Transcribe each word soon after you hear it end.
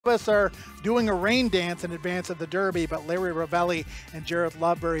us are doing a rain dance in advance of the Derby, but Larry Rivelli and Jareth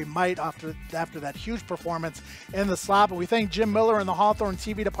Loveberry might after that huge performance in the slop. And we thank Jim Miller and the Hawthorne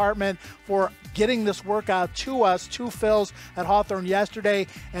TV department for getting this workout to us. 2 fills at Hawthorne yesterday.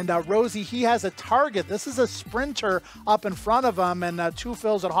 And Rosie, he has a target. This is a sprinter up in front of him, and 2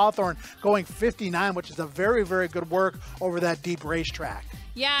 fills at Hawthorne going 59, which is a very, very good work over that deep racetrack.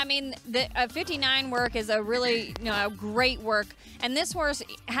 Yeah, I mean, the 59 work is a really, great work. And this horse,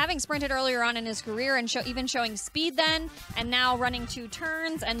 having sprinted earlier on in his career and even showing speed then, and now running 2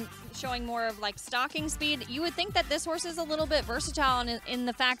 turns and showing more of like stalking speed, you would think that this horse is a little bit versatile in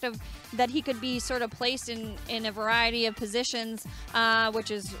the fact of that he could be sort of placed in a variety of positions,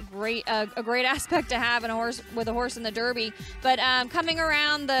 which is great, a great aspect to have in a horse with a horse in the Derby. But coming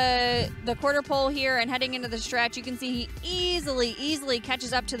around the quarter pole here and heading into the stretch, you can see he easily catches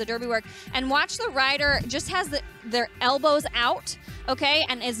up to the Derby work. And watch the rider just has their elbows out, okay,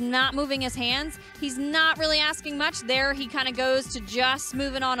 and is not moving his hands. He's not really asking much there. He kind of goes to just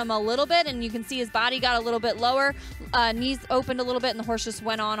moving on him a little bit, and you can see his body got a little bit lower, knees opened a little bit, and the horse just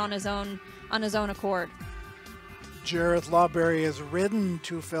went on his own accord. Jareth Loveberry has ridden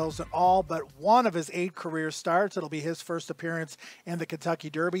 2 fills in all but one of his 8 career starts. It'll be his first appearance in the Kentucky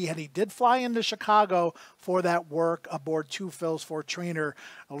Derby, and he did fly into Chicago for that work aboard 2 fills for trainer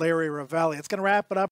Larry Rivelli. It's going to wrap it up.